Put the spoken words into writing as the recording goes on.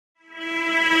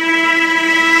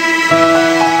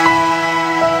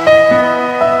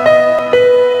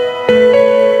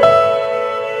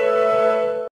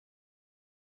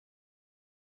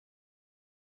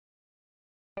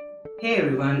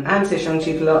everyone, I'm Sashank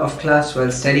Cheekala of class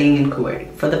 12 studying in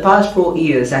Kuwait. For the past 4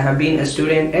 years I have been a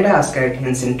student at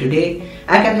askIITians, and today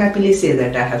I can happily say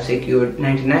that I have secured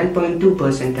 99.2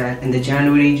 percentile in the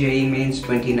January JEE Mains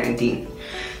 2019.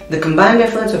 The combined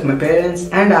efforts of my parents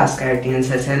and askIITians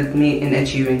has helped me in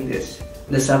achieving this.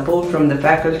 The support from the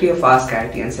faculty of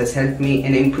askIITians has helped me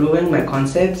in improving my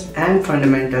concepts and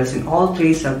fundamentals in all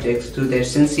 3 subjects through their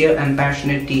sincere and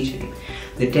passionate teaching.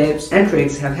 The tips and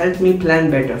tricks have helped me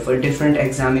plan better for different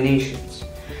examinations.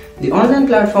 The online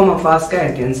platform of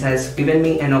askIITians has given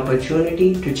me an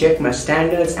opportunity to check my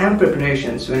standards and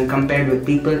preparations when compared with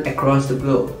people across the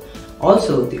globe.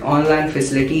 Also, the online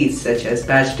facilities such as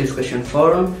batch discussion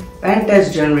forum and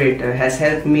test generator has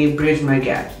helped me bridge my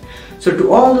gaps. So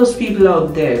to all those people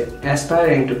out there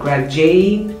aspiring to crack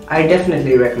JEE, I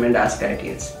definitely recommend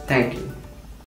askIITians. Thank you.